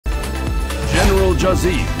General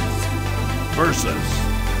Jazid versus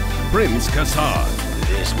Prince Kassad.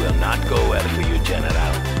 This will not go well for you,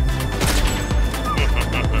 General.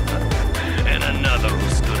 And another who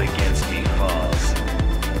stood against me falls.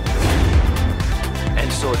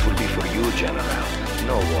 And so it will be for you, General.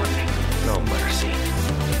 No warning, no mercy.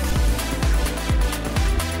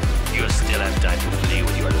 You still have time to play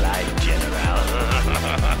with your life, General.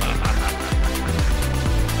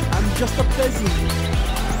 I'm just a peasant.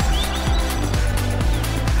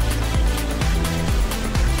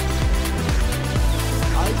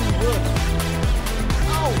 I will work.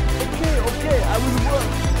 Oh, okay, I will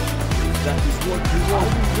work. That is what you want.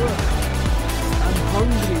 I will work. I'm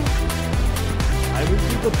hungry. I will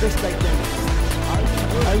do the best I can.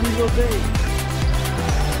 I will obey.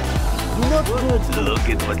 Do not hurt me. Look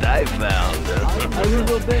at what I found. I will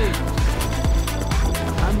obey.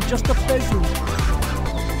 I'm just a peasant.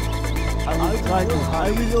 I will try to hide.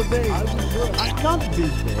 I will obey. I can't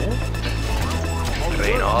build there.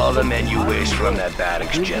 Train all the men you wish from that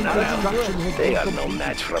barracks, General. They are no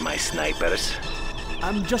match for my snipers.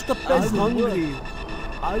 I'm just a peasant. I'm hungry.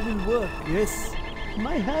 I will work, yes.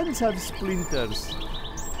 My hands have splinters.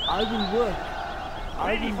 I will work.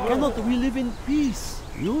 Cannot we live in peace?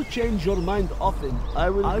 You change your mind often. I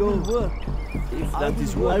will work. If that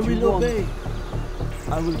is what you want. I will obey.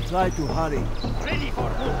 I will try to hurry. Ready for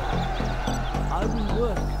war. I will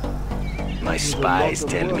work. My spies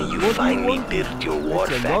tell me you finally built your war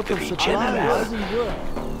factory, General.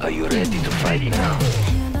 Are you ready to fight now?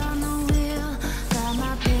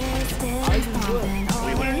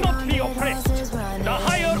 We will not be oppressed. The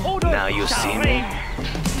higher order Now you shall see me. reign.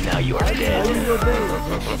 Now you are I dead. will obey.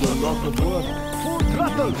 It's a lot of work. Full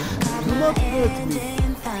throttle. Do not hurt me.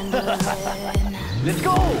 Let's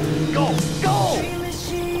go! Go! Go!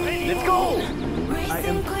 Let's go! I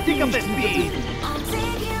am Pick up the finished with the speed. building.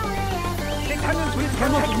 Lieutenant will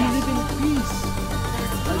Cannot protect we us. live in peace?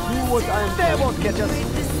 I do what I am They told. won't catch us.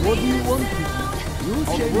 What do you want to do? You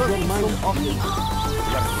change your mind often.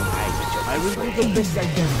 I will do the best I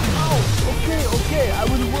can. Oh, okay, I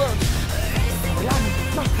will work.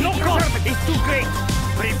 No cost is too great.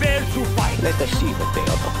 Prepare to fight. Let us see what they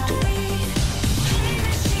are up to.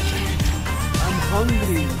 I'm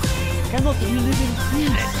hungry. Cannot we live in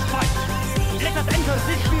peace? Let's fight. Let us enter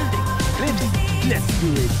this building. Let's do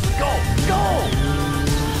it. Go! Go!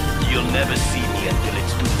 You'll never see me until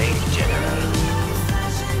it's too late, General.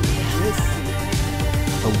 Yes.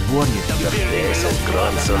 Your face has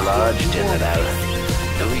grown so large, General.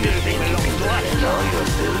 Do you think you can defend all your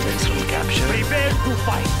buildings from capture? Prepare to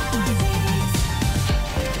fight.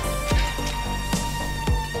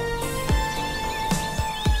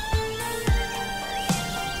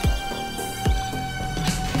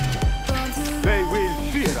 They will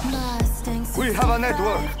fear us. We have a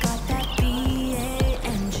network.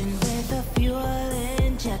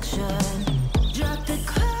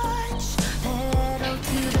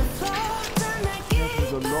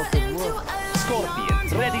 There's a lot of work.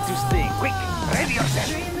 Scorpion, ready to sting. Quick, ready yourself.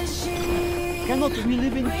 Cannot we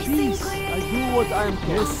live in peace? I do what I am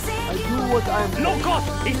told. Yes, I do what I am told. No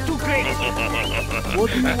cost is too great. What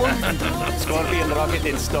do you want? Scorpion rocket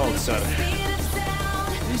installed, sir.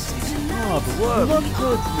 This is hard work. Do not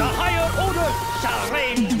hurt The me. higher order shall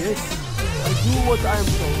reign. Yes, I do what I am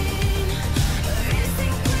told.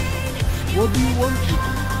 What do you want to do?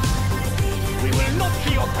 We will not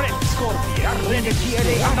be oppressed. Scorpion, ready to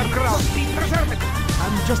stay underground. Be preserved.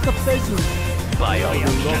 I'm just a peasant. By all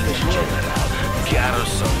means, General,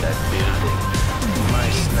 garrison that building. My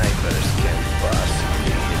snipers can't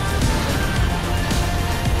possibly hit them.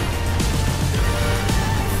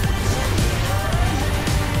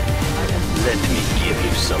 Let me give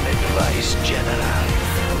you some advice, General.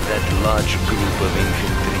 That large group of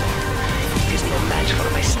infantry is no match for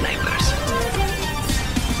my snipers.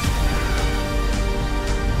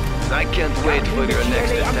 I can't wait for your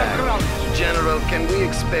next attack. General, can we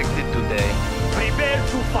expect it today? Prepare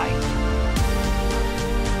to fight.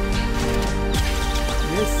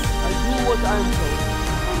 Yes, I do what I am told.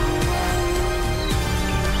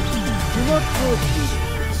 Do not hurt me.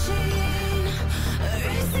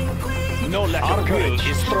 No lack of courage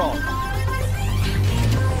is strong.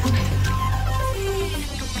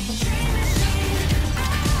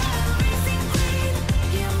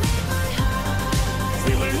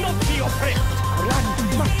 We will not be oppressed.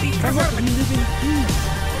 Land must be Cannot preserved. we live in peace?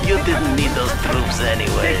 You didn't need those troops Stay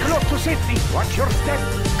anyways. close to safety. Watch your step.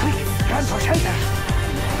 Quick, run for shelter.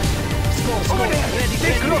 Over there.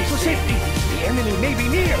 Stay close to safety. The enemy may be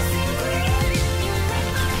near.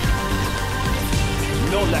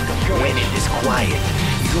 No lack of courage. When it is quiet,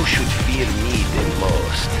 you should fear me the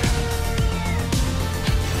most.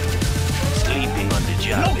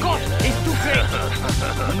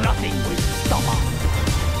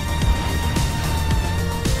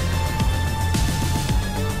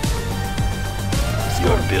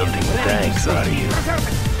 Thanks, are you?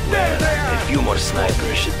 Well, a few more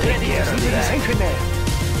snipers should take care of that. Safe in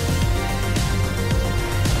there.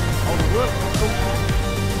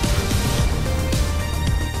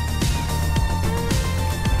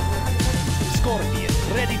 Scorpion,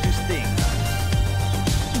 ready to sting.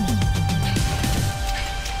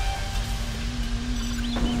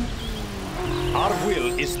 Our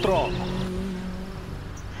will is strong.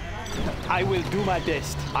 I will do my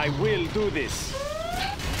best. I will do this.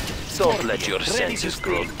 Don't let your senses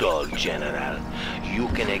grow dull, General. You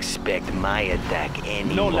can expect my attack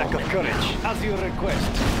any No moment. lack of courage, as you request.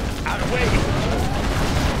 Away!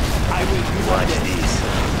 I will do my Watch best. this.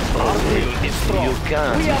 Our will is strong. You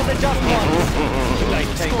can't. We are the just ones.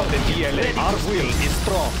 Light tank of the GLA. Our will is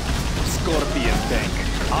strong. Scorpion tank.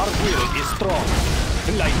 Our will is strong.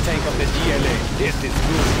 Light tank of the GLA. This is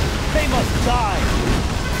good. They must die.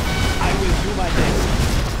 I will do my best.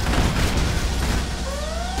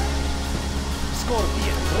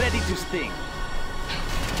 Scorpion, ready to sting.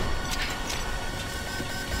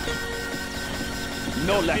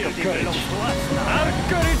 No lack of courage. Our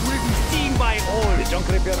courage will be seen by all. The junk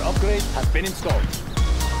repair upgrade has been installed.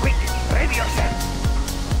 Quick, ready yourself.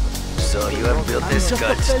 So you have built this just a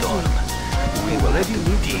Gutstorm. We will have to Already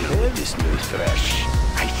need deal repair? with this new threat.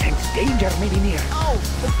 I sense danger may be near. Oh,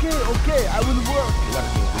 okay, I will work.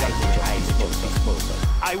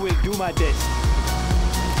 I will do my best.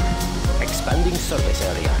 Expanding surface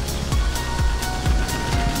area.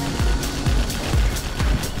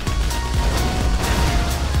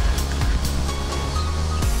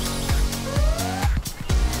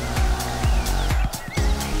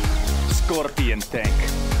 Scorpion tank.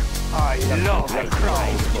 I love the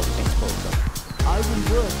crowd. I will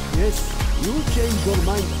work, yes. You change your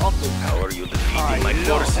mind often. How are you defeating my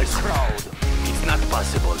love the forces? crowd. It's not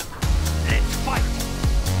possible. Let's fight.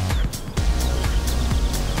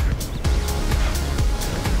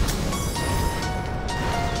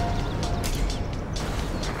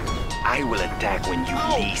 I will attack when you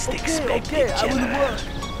least expect okay, it, I will General. work.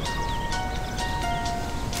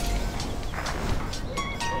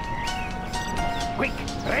 Quick,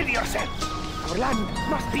 ready yourself. Our land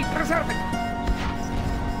must be preserved.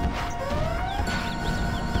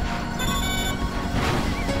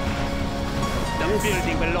 The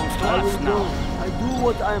building belongs to I us will now. go. I do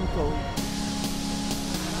what I am told.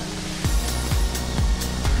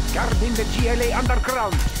 Guarding the GLA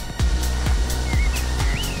underground.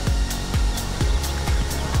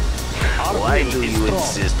 Our Why will do is you strong.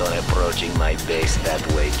 insist on approaching my base that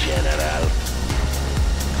way, General?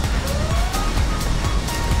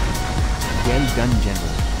 Well done,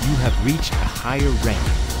 General. You have reached a higher rank.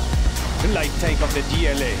 Light tank of the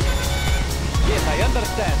GLA. Yes, I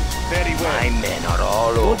understand. Very well. My men are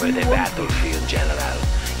all over do the you want? battlefield, General.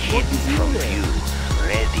 Hidden is in from there? view,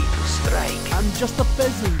 ready to strike. I'm just a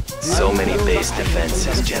peasant. So I many will base go.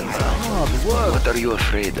 defenses, General. Hard work. What are you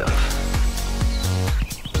afraid of?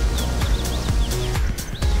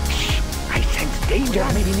 I sense danger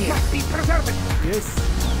may be near. Must be preserved. Yes.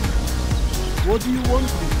 What do you want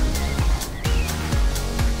me?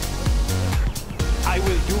 I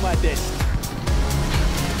will do my best.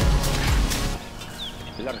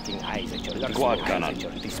 Lurking eyes at your Quad cannon.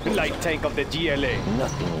 Light tank of the GLA.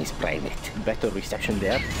 Nothing is private. Better reception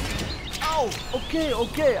there. Oh,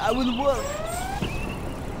 okay, I will work.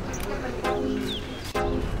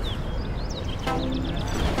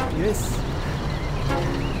 Yes.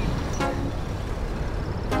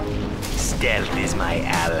 Stealth is my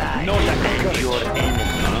ally No lack of and courage. your enemy.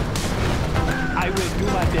 I will do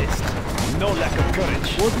my best. No lack of courage.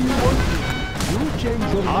 What do you want me? You change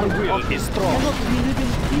your Our mind will often. is strong. Cannot we live in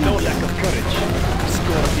peace? No lack of courage.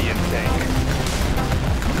 Scorpion tank.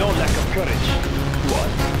 No lack of courage. What?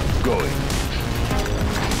 Going.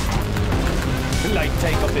 Light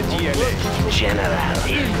tank of the GLA. General,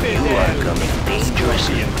 you are coming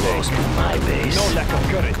dangerously close to my base. No lack of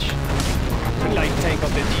courage. Light tank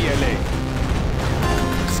of the GLA.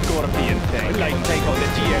 Scorpion tank. Light tank of the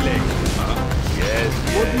GLA. Yes,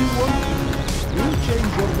 What do you want me? You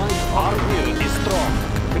change your mind Our often. will is strong.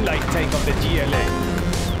 Light tank of the GLA.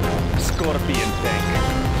 Scorpion tank.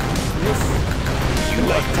 Yes. You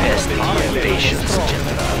are testing my patience,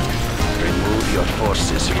 General. Remove your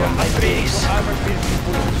forces from my base. I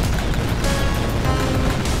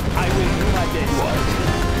will do my best.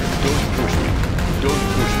 Don't push me. Don't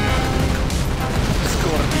push me.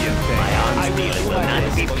 Scorpion tank. My arms dealer will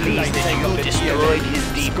not be pleased that you destroyed his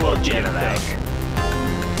depot, General.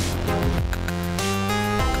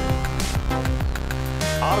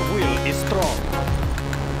 Our will is strong.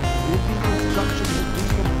 Building construction has been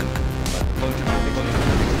completed.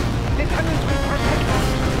 The tunnels will protect us.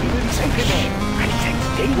 We will Take him on. I sense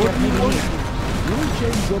danger moving near. Don't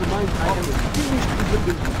change your mind. I am finished with the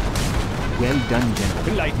building. Well done,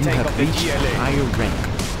 General. Light You tank have of the reached a GLA. higher rank.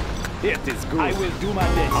 It is good. I will do my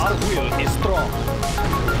best. Our will is strong.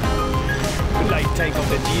 Light tank of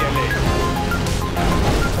the GLA.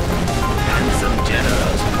 Handsome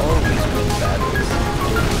generals always win battles.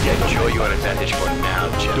 Enjoy your advantage for now,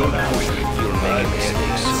 General. You'll make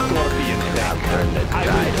mistakes. Scorpion I'll tank. turn the I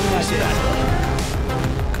will tide do of my this best. battle.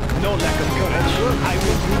 No lack of courage. I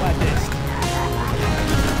will do my best.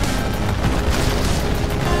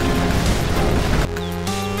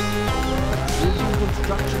 Building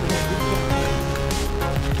construction has been completed.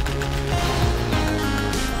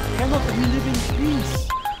 Cannot we live in peace?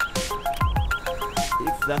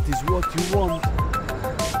 If that is what you want.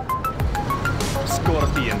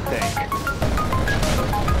 Scorpion tank.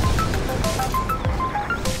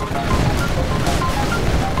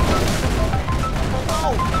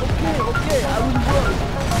 Okay, I will work.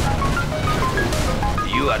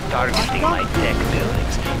 You are targeting my tech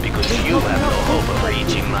buildings because you have no hope of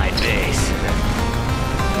reaching my base.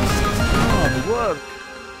 Hard work.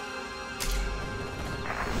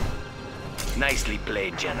 Nicely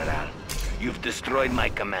played, General. You've destroyed my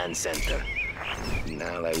command center.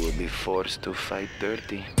 Now I will be forced to fight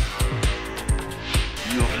dirty.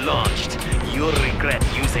 You've launched. You'll regret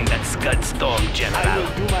using that Scud Storm, I General.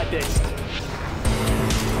 will do my best.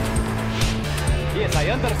 Yes, I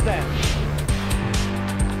understand.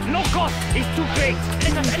 No cost is too great.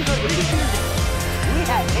 Let us enter the building. We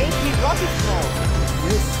have 80 rockets now.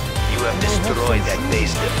 Yes. You have destroyed that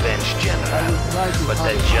base defense, General. But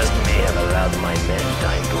that just may have allowed my men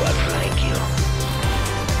time to outflank you.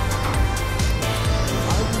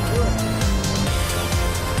 I will work.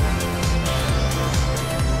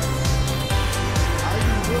 I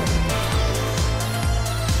will work.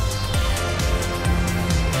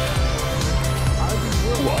 I will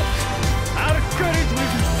work. What? Our courage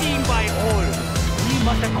will be seen by all. We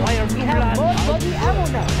must acquire new land. We have more body ammo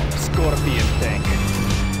now. Scorpion tank.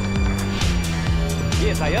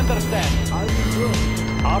 Yes, I understand. I will work.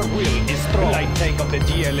 Our will is strong. Light tank of the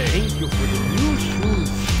GLA. Thank you for the new shoes.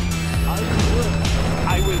 I will work.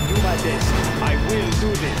 I will do my best. I will do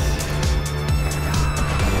this.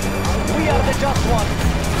 We are the just ones.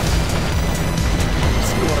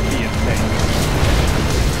 Scorpion tank.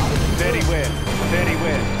 Very well. Very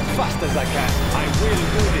well. Fast as I can. I will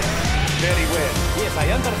do this. Very well. Yes, I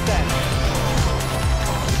understand.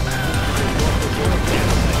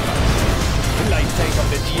 Light tank of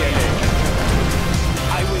the GLA.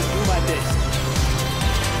 I will do my best.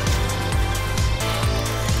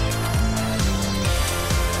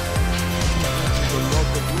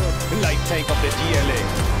 Light tank of the GLA.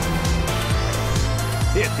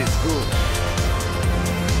 It is good.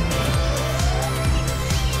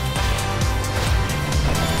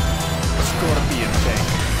 Scorpion tank.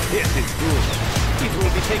 It is good. It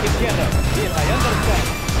will be taken care of. Yes, I understand.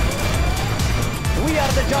 We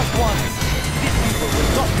are the just ones. These people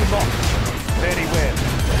will not be mocked. Very well.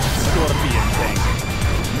 Scorpion tank.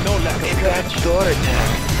 No lack of courage. Backdoor attack.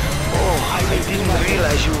 Oh, I didn't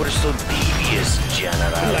realize you were so devious,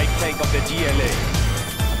 General. Light tank of the GLA.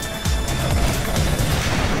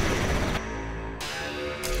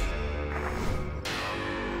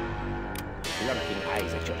 Lurking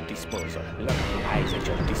eyes at your disposal. Lurking eyes at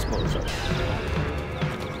your disposal.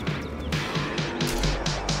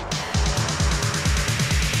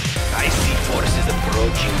 I see forces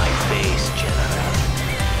approaching my base, General.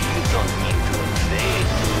 You don't need to invade,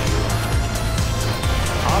 do you?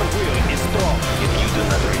 Our will is strong. If you do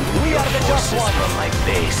not remove We your are the just forces ones. from my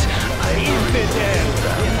base, I will Infidel. remove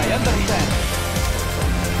them. Yes, I understand.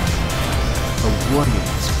 A warrior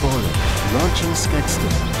has fallen. Launching Scud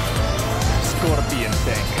Storm. Scorpion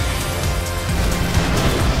tank.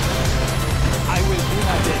 I will do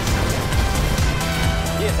my best.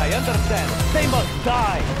 Yes, I understand. They must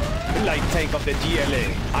die. Light tank of the GLA.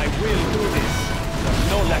 I will do this.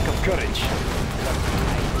 No lack of courage.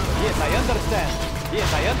 Yes, I understand. Yes,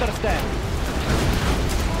 I understand.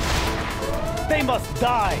 They must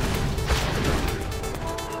die.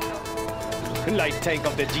 Light tank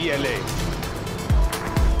of the GLA.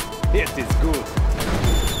 It is good.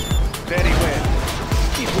 Very well.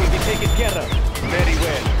 It will be taken care of. Very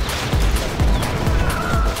well.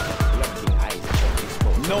 Lurking eyes at your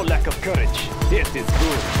disposal. No lack of courage. It is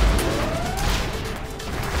good.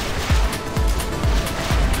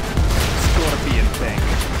 Scorpion tank.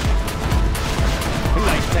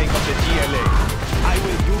 Light tank of the GLA. I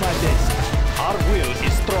will do my best. Our will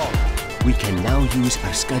is strong. We can now use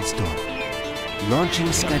our Scud Storm.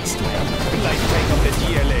 Launching Scud Storm. Light tank of the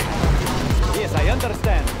GLA. Yes, I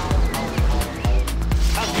understand.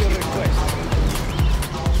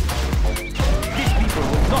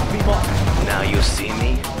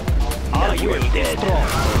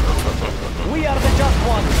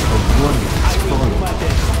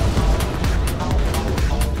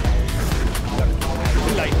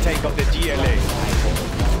 tank of the GLA.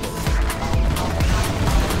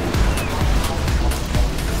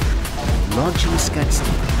 Launching scud stick.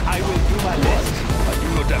 I will do my best. I do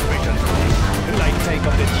not have patience for this. Light tank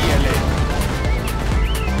of the GLA.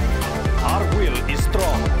 Our will is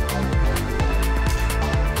strong.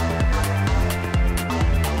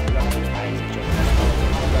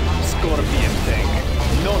 Scorpion tank.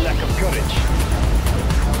 No lack of courage.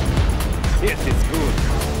 Yes, it's good.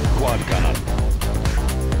 Quad cannon.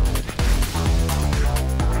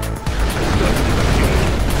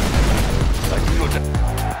 I do not have...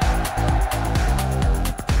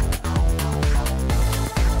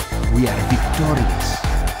 We are victorious.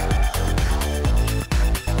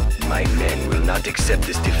 My men will not accept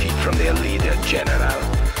this defeat from their leader, General.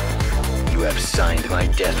 You have signed my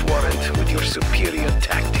death warrant with your superior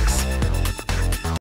tactics.